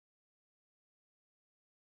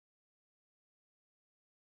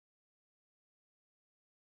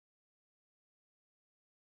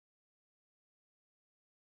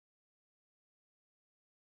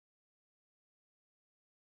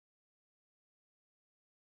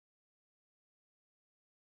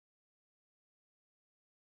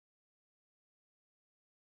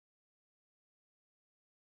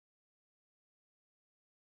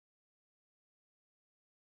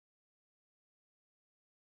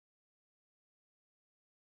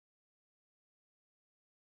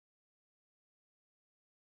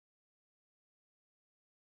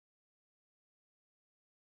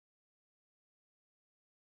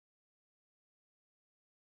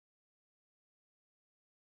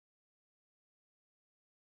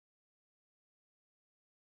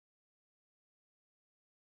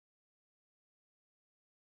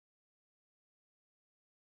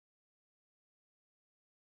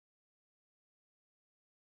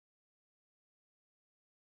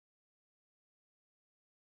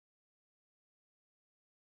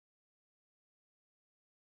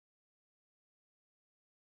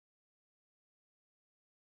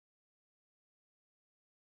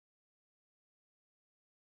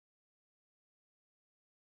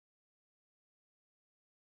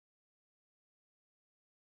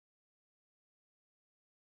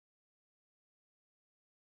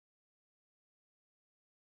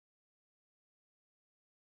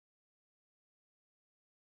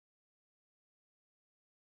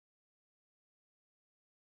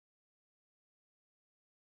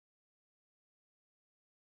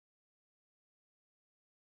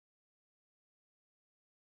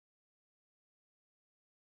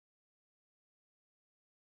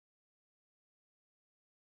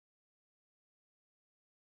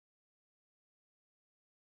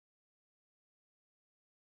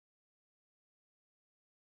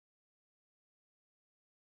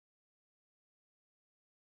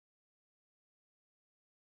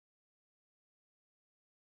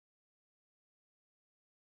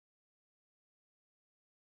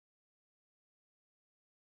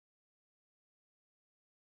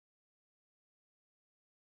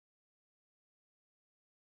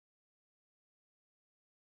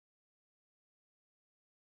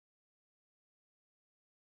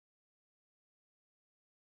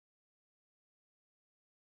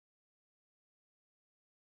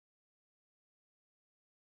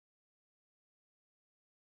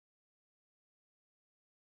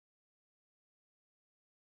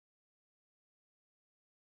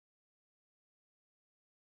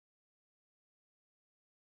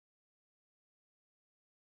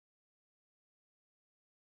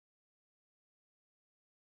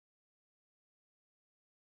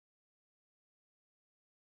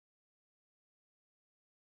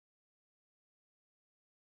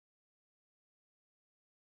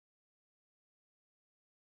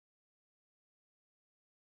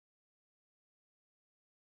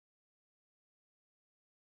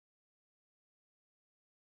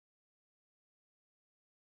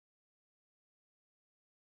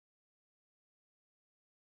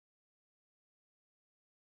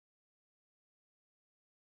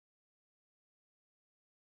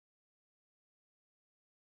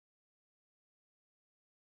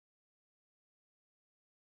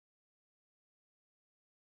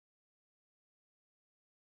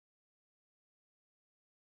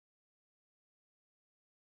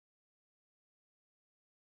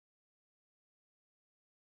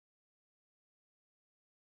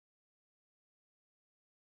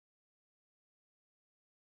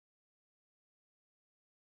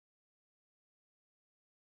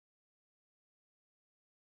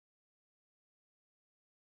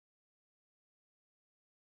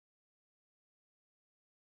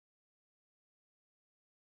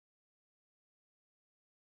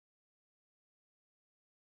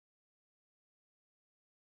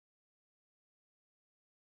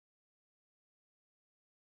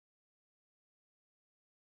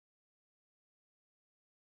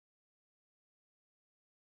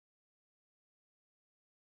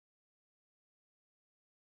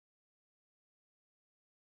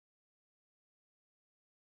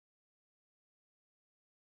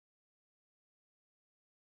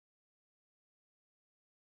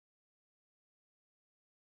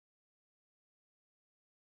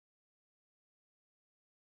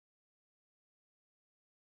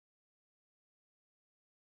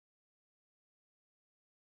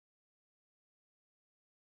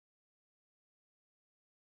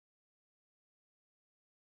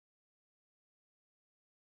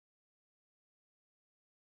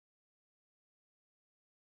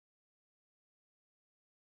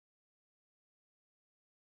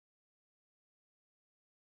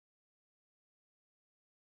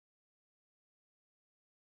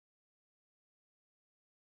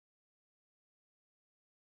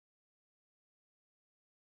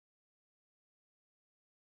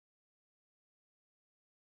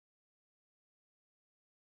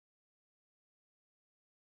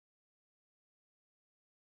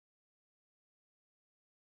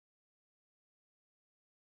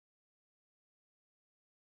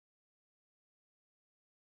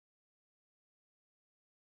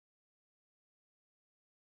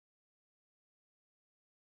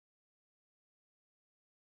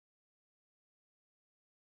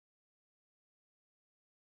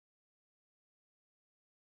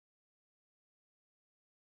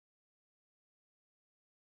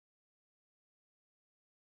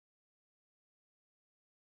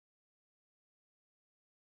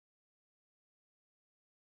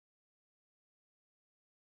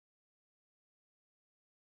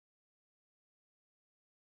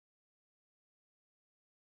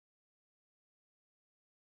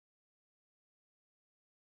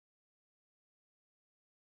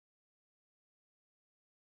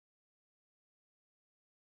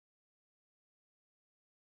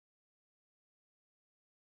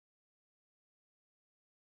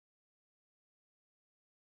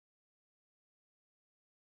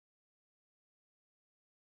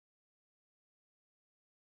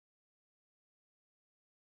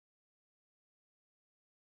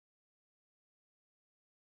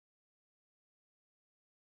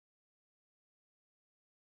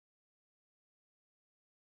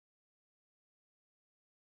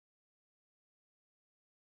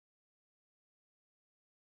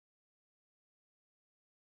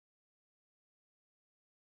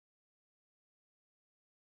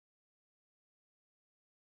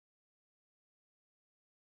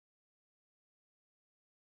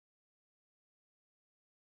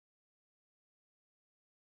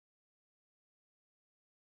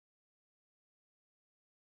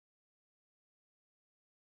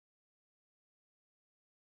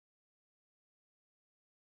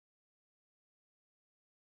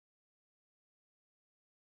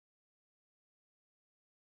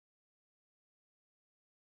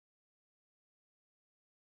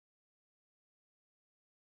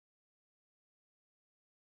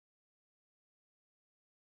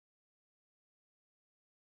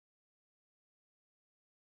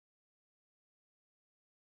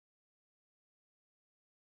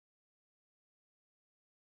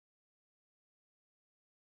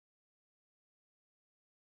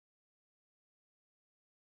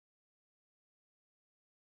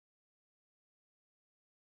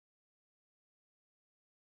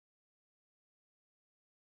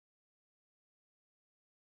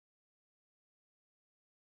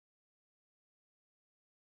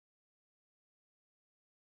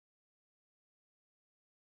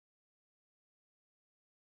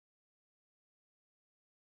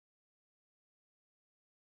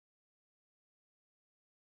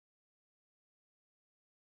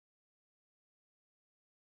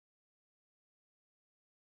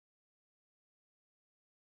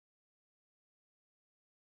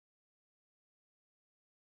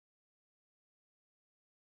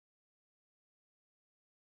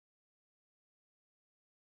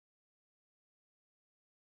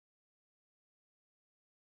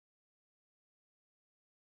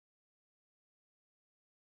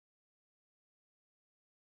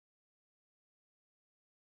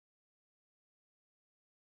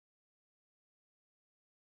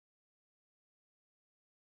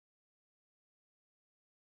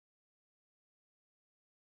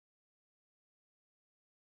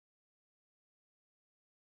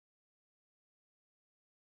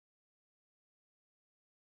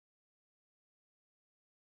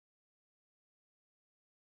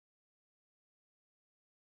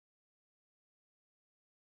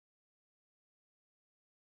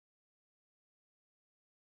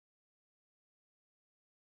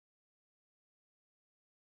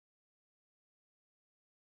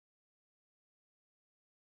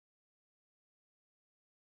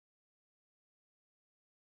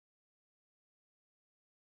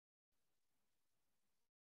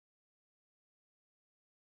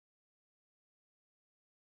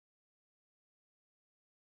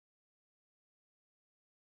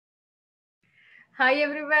Hi,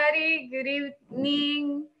 everybody. Good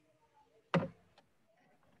evening.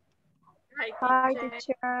 Hi,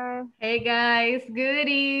 teacher. Hey, guys. Good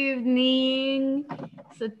evening.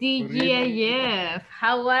 So, TGIF,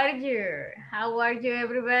 how are you? How are you,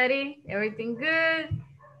 everybody? Everything good?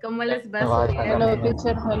 ¿Cómo les va su Hello, viernes?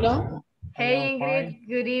 teacher. Hello. Hey, Ingrid.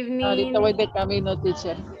 Good Ahorita voy evening. de camino,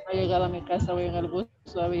 teacher. No he llegado a mi casa, voy en el bus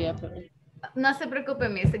todavía, pero... No se preocupe,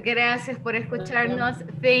 Miss. Gracias por escucharnos.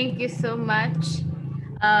 Thank you so much.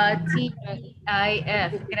 TGIF.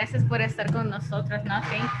 Gracias por estar con nosotros. No,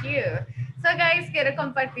 thank you. So, guys, quiero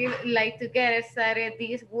compartir, like, to get started,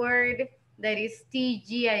 this word that is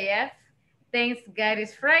TGIF. Thanks God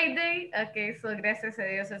it's Friday. Okay, so gracias a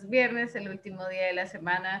Dios es viernes, el último día de la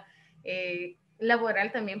semana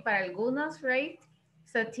laboral también para algunos, right?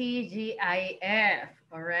 So TGIF,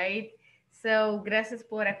 all right? So, gracias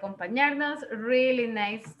por acompañarnos. Really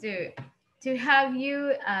nice to have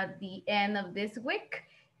you at the end of this week.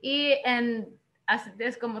 And así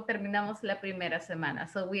es como terminamos la primera semana.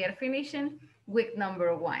 So, we are finishing week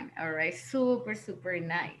number 1. All right. Super, super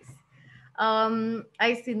nice.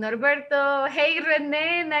 I see Norberto. Hey,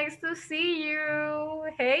 Rene. Nice to see you.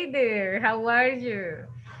 Hey there. How are you?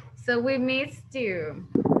 So, we missed you.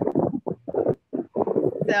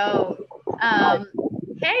 So,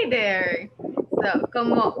 hey there. So,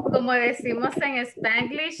 como decimos en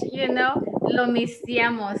Spanglish, you know, lo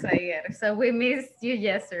misiamos ayer. So, we missed you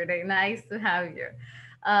yesterday. Nice to have you.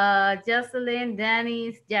 Jocelyn,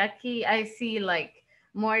 Dennis, Jackie, I see like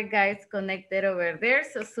more guys connected over there.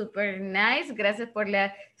 So, super nice. Gracias por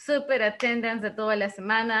la super attendance de toda la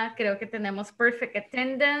semana. Creo que tenemos perfect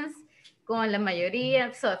attendance con la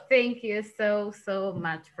mayoría. So, thank you so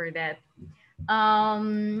much for that.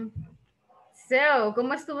 So,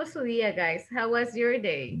 ¿cómo estuvo su día, guys? How was your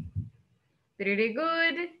day? Pretty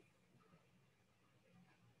good.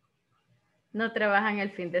 No trabajan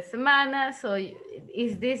el fin de semana. So,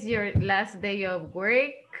 is this your last day of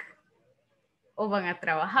work? ¿O van a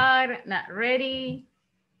trabajar? Not ready?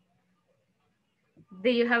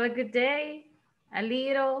 Did you have a good day? A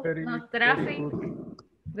little? No traffic?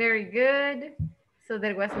 Very good. So,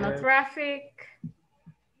 there was no traffic.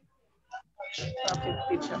 Traffic,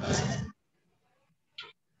 teacher.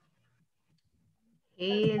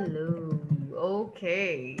 Hello.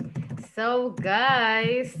 Okay. So,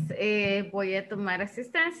 guys, voy a tomar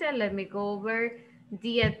asistencia. Let me go over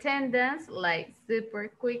the attendance, like super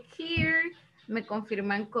quick here. Me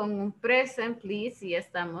confirman con un present, please, si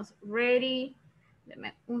estamos ready.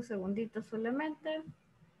 Deme un segundito solamente.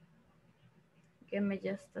 Give me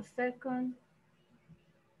just a second.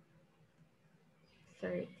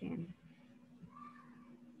 13.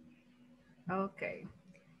 Okay.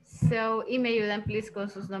 So, y me ayudan, please, con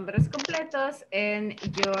sus nombres completos and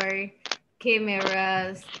your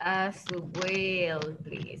cameras as well,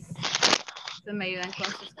 please. So, me ayudan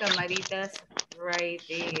con sus camaritas right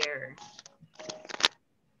there.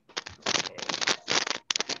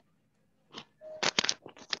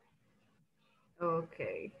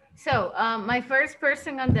 Okay. So, my first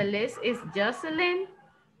person on the list is Jocelyn.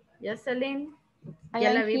 Jocelyn.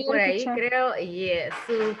 Ya la vi por ahí, creo. Yes,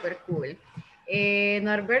 super cool.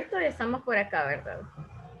 Norberto, estamos por acá, ¿verdad?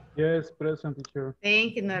 Yes, present, teacher.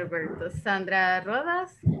 Thank you, Norberto. Sandra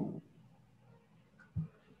Rodas.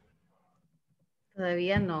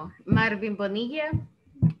 Todavía no. Marvin Bonilla.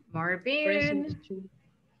 Marvin. Present.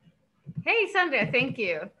 Hey, Sandra, thank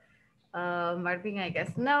you. Marvin, I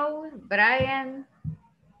guess no. Brian.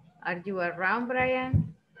 Are you around,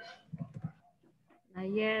 Brian? Not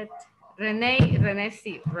yet. Renee,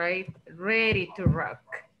 sí, right? Ready to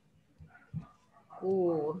rock.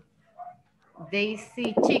 Ooh.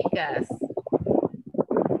 Daisy Chicas.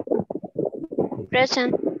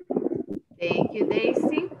 Present. Thank you,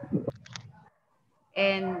 Daisy.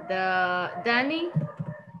 And Danny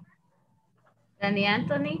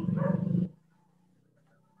Anthony.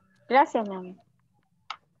 Gracias, mami.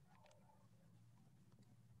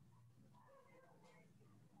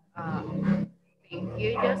 Thank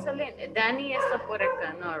you, Jocelyn. Danny está por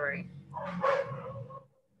acá, no, right?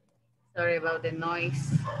 Sorry about the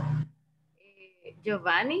noise.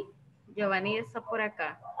 Giovanni está por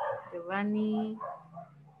acá. Giovanni,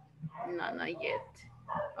 no, not yet.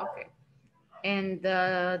 Okay. And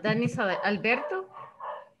Danis Alberto.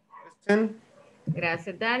 Present.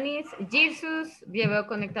 Gracias, Danis. Jesus, ya veo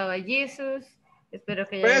conectado a Jesus. Espero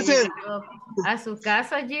que ya haya llegado a su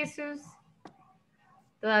casa, Jesus.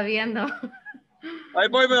 Todavía no. Ahí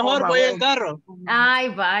voy mejor, voy en carro. Ay,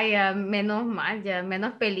 vaya, menos mal, ya,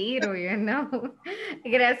 menos peligro, you know.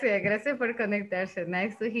 Gracias por conectarse.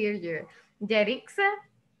 Nice to hear you. Yarixa.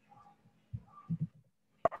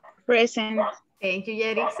 Present. Thank you,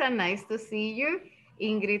 Yarixa. Nice to see you.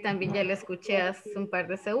 Ingrid también ya la escuché hace un par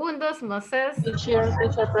de segundos. Moses. Teacher,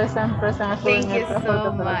 present, estoy Thank en you el so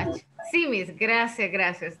transporte, pero much. Sí, Miss, gracias,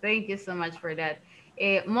 gracias. Thank you so much for that.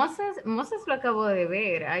 Moses lo acabo de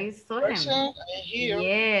ver. I saw him. Present, I hear.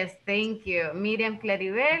 Yes, thank you. Miriam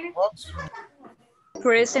Claribel.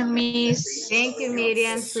 Present, Miss. Thank you,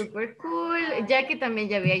 Miriam. Super cool. Jackie también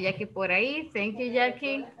ya vi a Jackie por ahí. Thank you,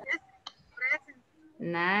 Jackie.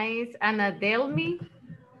 Nice. Ana Delmi.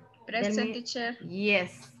 Present, teacher.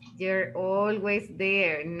 Yes, you're always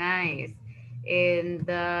there. Nice. And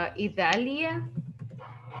Idalia.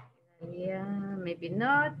 Yeah, maybe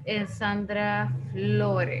not. And Sandra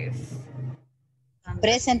Flores.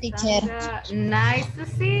 Present, teacher. Sandra, nice to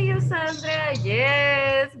see you, Sandra.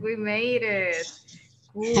 Yes, we made it.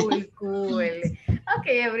 Cool, cool.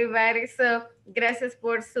 Okay, everybody. So, gracias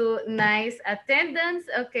por su nice attendance.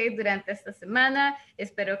 Okay, durante esta semana.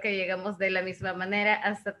 Espero que llegamos de la misma manera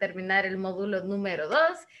hasta terminar el módulo número 2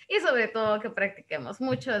 y sobre todo que practiquemos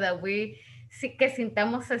mucho, que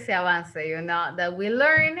sintamos ese avance, you know, that we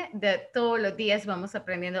learn, that todos los días vamos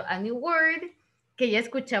aprendiendo a new word que ya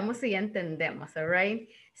escuchamos y ya entendemos, all right?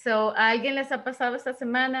 So, ¿a alguien les ha pasado esta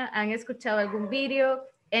semana? ¿Han escuchado algún video?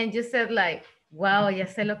 And you said like, wow, ya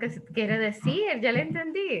sé lo que quiere decir, ya lo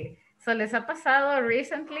entendí. So, ¿les ha pasado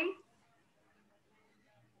recently?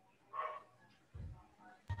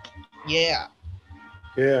 Yeah.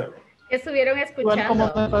 ¿Qué estuvieron igual como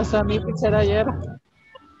escuchando? me pasó a mí, teacher, ayer.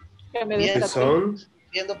 Que me Viendo, distraje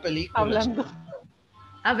viendo películas.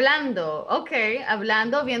 hablando. Ok,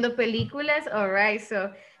 hablando, viendo películas, all right,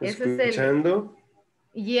 so eso es Escuchando.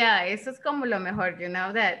 eso es como lo mejor, you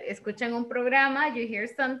know that, escuchan un programa, you hear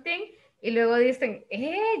something, y luego dicen,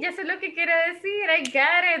 ya sé lo que quiere decir, I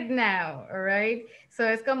got it now, all right, so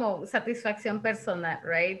es como satisfacción personal,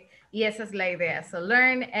 right, y esa es la idea, so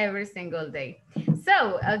learn every single day.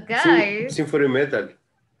 So, guys. Symphony Metal.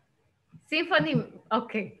 Symphony,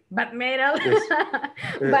 okay, but metal. Yes.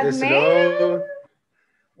 But metal? Slow.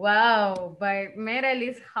 Wow, but metal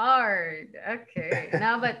is hard. Okay,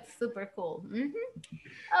 no, but super cool.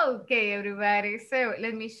 Okay, everybody, so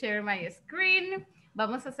let me share my screen.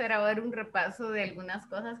 Vamos a hacer ahora un repaso de algunas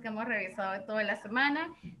cosas que hemos revisado toda la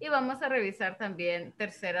semana y vamos a revisar también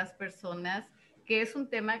terceras personas, que es un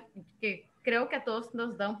tema que creo que a todos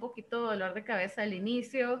nos da un poquito de dolor de cabeza al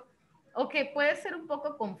inicio, o que puede ser un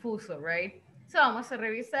poco confuso, right? So vamos a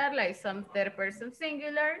revisar like some third person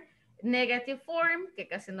singular, negative form, que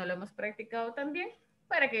casi no lo hemos practicado también,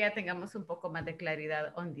 para que ya tengamos un poco más de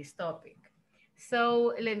claridad on this topic.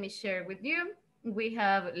 So let me share with you. We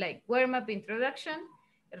have like warm-up introduction,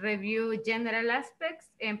 review general aspects,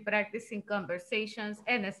 and practicing conversations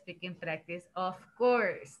and speaking practice, of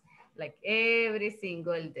course, like every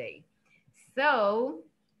single day. So,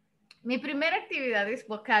 mi primera actividad is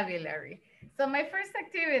vocabulary. So my first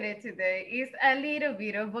activity today is a little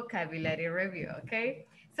bit of vocabulary review, okay?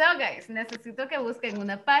 So guys, necesito que busquen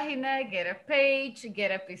una página, get a page,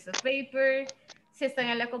 get a piece of paper. Si están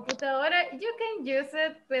en la computadora, you can use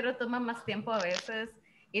it, pero toma más tiempo a veces.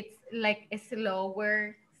 It's like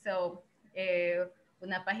slower. So,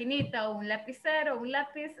 una paginita o un lapicero o un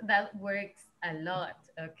lápiz, that works a lot,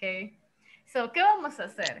 okay? So, ¿qué vamos a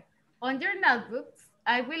hacer? On your notebooks,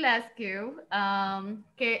 I will ask you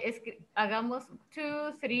que hagamos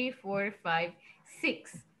 2, 3, 4, 5,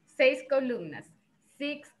 6. 6 columnas.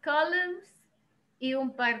 6 columns y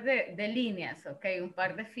un par de líneas, okay? Un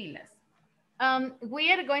par de filas.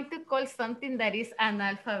 We are going to call something that is an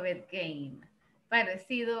alphabet game.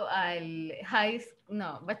 Parecido al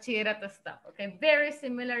bachillerato stuff, okay? Very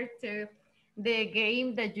similar to the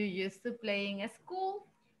game that you used to play in school.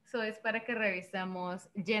 So es para que revisemos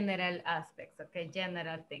general aspects, okay?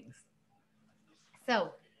 General things.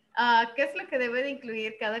 So, ¿qué es lo que debe de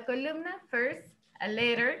incluir cada columna? First, a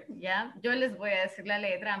letter, yeah. Yo les voy a decir la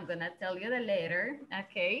letra. I'm gonna tell you the letter,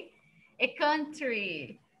 okay? A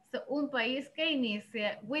country. So, un país que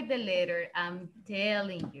inicia with the letter I'm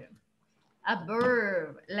telling you. A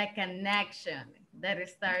verb, like an action that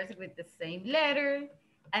starts with the same letter.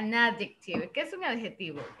 An adjective. ¿Qué es un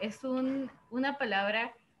adjetivo? Es una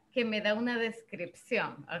palabra que me da una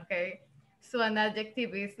descripción, okay? So an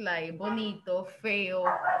adjective is like bonito, feo,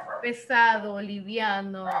 pesado,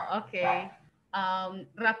 liviano, okay?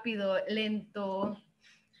 Rápido, lento,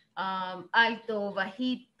 alto,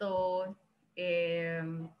 bajito,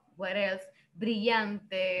 what else?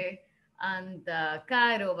 Brillante, and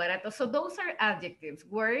caro, barato. So those are adjectives,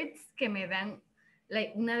 words que me dan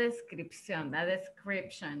like una descripción, a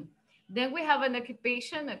description. Then we have an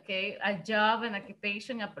occupation, okay? A job, an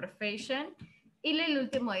occupation, a profession. Y el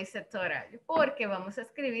último dice total, porque vamos a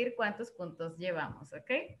escribir cuántos puntos llevamos,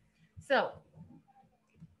 ¿ok? So,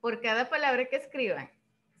 por cada palabra que escriban,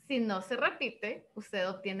 si no se repite, usted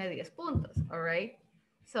obtiene 10 puntos, all right?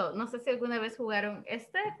 So, no sé si alguna vez jugaron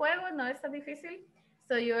este juego, no es tan difícil.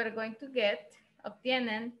 So, you are going to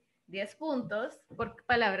obtienen 10 puntos por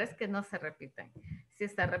palabras que no se repiten. Si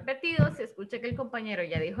está repetido, si escucha que el compañero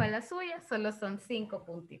ya dijo la suya, solo son 5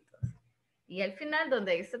 puntitos. Y al final,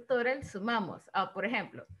 donde dice total, sumamos. Por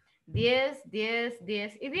ejemplo, 10, 10,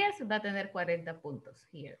 10 y 10 va a tener 40 puntos.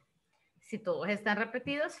 Here. Si todos están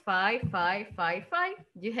repetidos, 5, 5, 5, 5,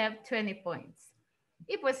 you have 20 points.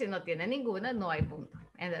 Y pues si no tiene ninguna, no hay punto.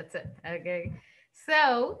 And that's it, okay?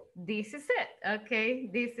 So, this is it, okay?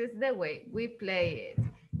 This is the way we play it.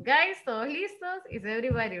 Guys, ¿todos listos? Is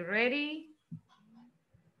everybody ready?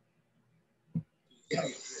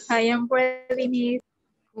 I am ready, Miss.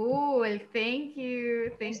 Cool, thank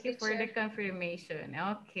you. Thank you for the confirmation.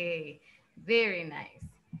 Okay, very nice.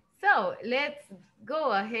 So, let's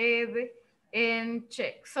go ahead and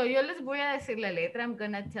check. So, yo les voy a decir la letra. I'm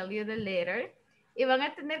gonna tell you the letter. Y van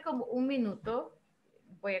a tener como un minuto.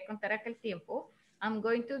 Voy a contar acá el tiempo. I'm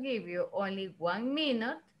going to give you only 1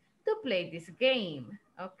 minute to play this game.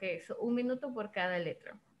 Okay, so 1 minuto por cada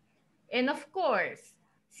letra. And of course,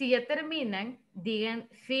 si ya terminan, digan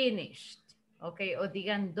finished. Okay, o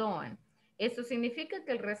digan done. Eso significa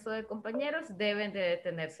que el resto de compañeros deben de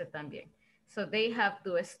detenerse también. So they have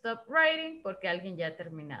to stop writing porque alguien ya ha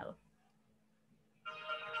terminado.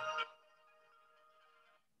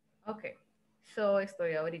 Ok, so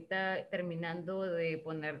estoy ahorita terminando de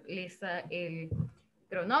poner lista el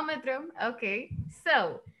cronómetro. Ok,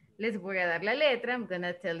 so les voy a dar la letra. I'm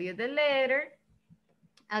gonna tell you the letter.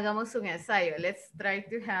 Hagamos un ensayo. Let's try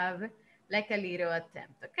to have like a little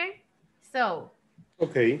attempt, okay? So,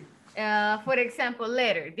 okay. For example,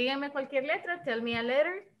 letter. Díganme cualquier letra. Tell me a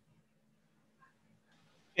letter.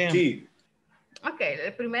 G. Okay,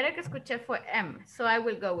 la primera que escuché fue M. So I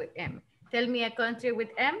will go with M. Tell me a country with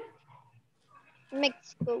M.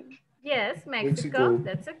 Mexico. Yes, Mexico.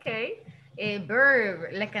 That's okay. A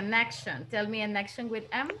verb, like an action. Tell me an action with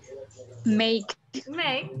M. Make.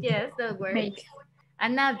 Make, yes, that works. Make.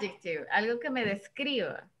 An adjective, algo que me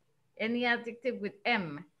describa. Any adjective with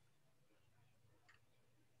M.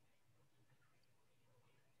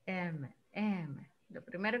 M. Lo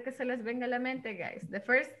primero que se les venga a la mente, guys. The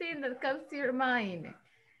first thing that comes to your mind.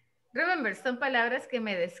 Remember, son palabras que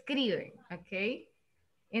me describen, okay?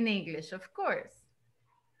 In English, of course.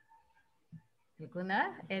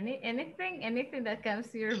 ¿Alguna? Anything that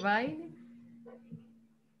comes to your mind?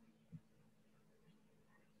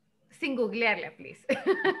 Sin googlearla, please.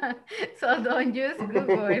 So don't use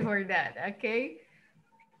Google for that, okay?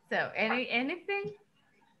 So, anything?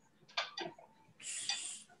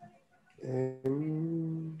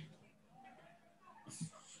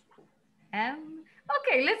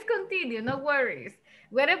 Okay, let's continue, no worries.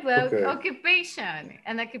 What about occupation?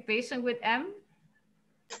 An occupation with M?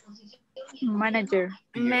 Manager.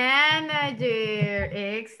 Manager,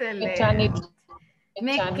 excellent.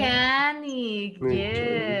 Mechanic,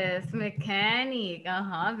 yes, mechanic,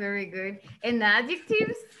 very good. And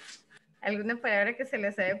adjectives? ¿Alguna palabra que se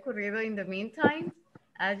les haya ocurrido in the meantime?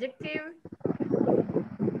 Adjective?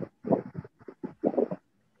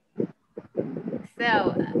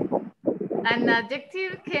 So, an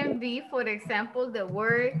adjective can be, for example, the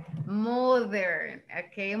word modern,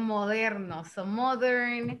 okay, moderno, so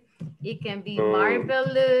modern. It can be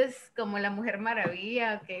marvelous, como la Mujer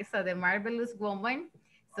Maravilla, okay, so the marvelous woman,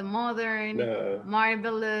 so modern,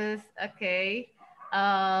 marvelous, okay.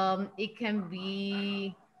 It can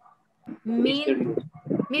be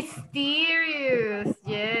mysterious,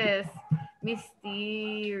 yes,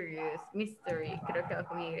 mysterious, mystery, creo que va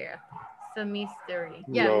con Y. So mystery,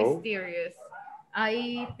 yeah, mysterious.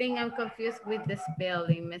 I think I'm confused with the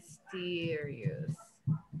spelling, mysterious.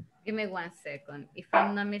 Give me 1 second. If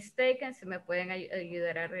I'm not mistaken, se me pueden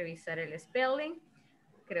ayudar a revisar el spelling.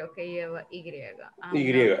 Creo que lleva Y.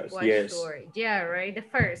 Yes. Sure. Yeah, right, the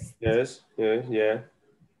first. Yes, yeah.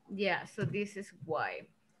 Yeah, so this is why.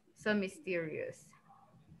 So mysterious.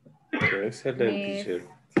 Excellent, teacher.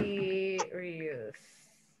 Mysterious.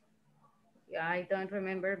 I don't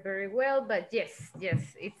remember very well, but yes,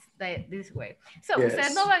 it's this way. So,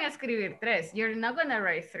 ustedes no van a escribir 3. You're not going to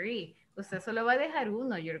write 3. Usted solo va a dejar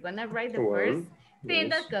 1. You're going to write the first thing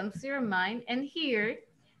that comes to your mind. And here,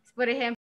 por ejemplo,